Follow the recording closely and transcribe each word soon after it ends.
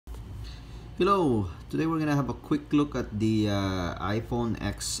Hello, today we're gonna have a quick look at the iPhone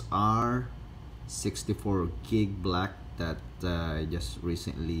XR 64 gig black that I just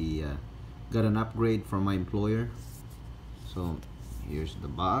recently got an upgrade from my employer. So here's the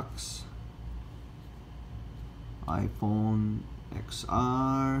box. iPhone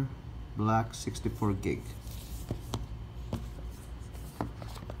XR black 64 gig.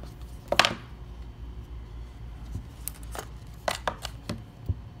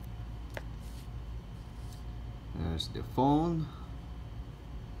 There's the phone,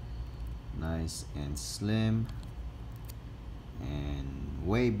 nice and slim and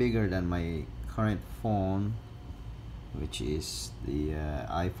way bigger than my current phone, which is the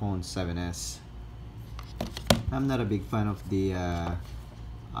iPhone 7s. I'm not a big fan of the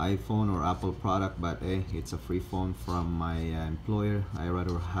iPhone or Apple product, but it's a free phone from my employer. I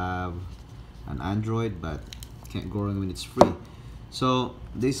rather have an Android, but can't go wrong when it's free. So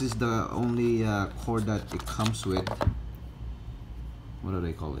this is the only cord that it comes with. What do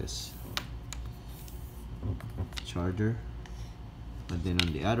they call this? Charger. But then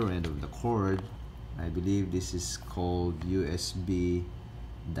on the other end of the cord, I believe this is called USB-C,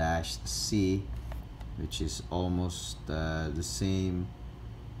 which is almost the same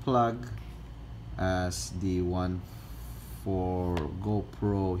plug as the one for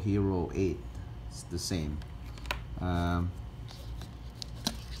GoPro Hero 8. It's the same.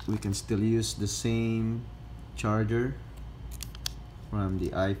 We can still use the same charger from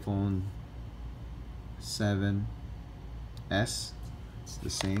the iPhone 7s. It's the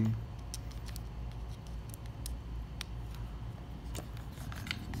same.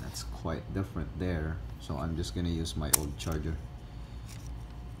 That's quite different there, so I'm just gonna use my old charger.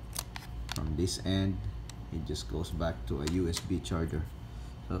 From this end, it just goes back to a USB charger.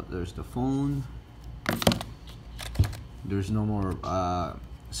 So there's the phone. There's no more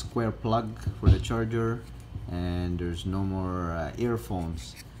square plug for the charger, and there's no more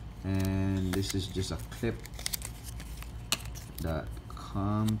earphones, and this is just a clip that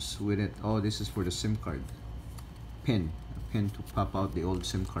comes with it. Oh, this is for the SIM card pin, a pin to pop out the old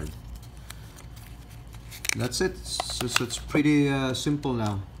SIM card. That's it. So it's pretty simple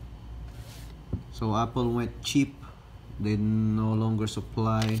now. So Apple went cheap. They no longer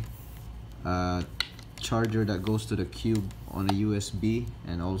supply charger that goes to the cube on a USB,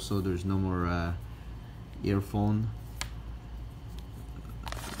 and also there's no more earphone.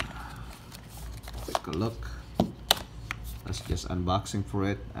 Take a look. That's just unboxing for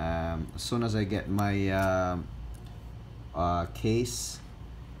it. As soon as I get my case,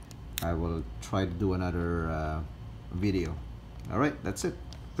 I will try to do another video. Alright, that's it.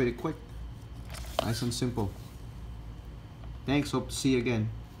 Pretty quick, nice and simple. Thanks, hope to see you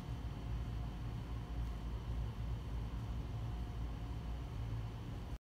again.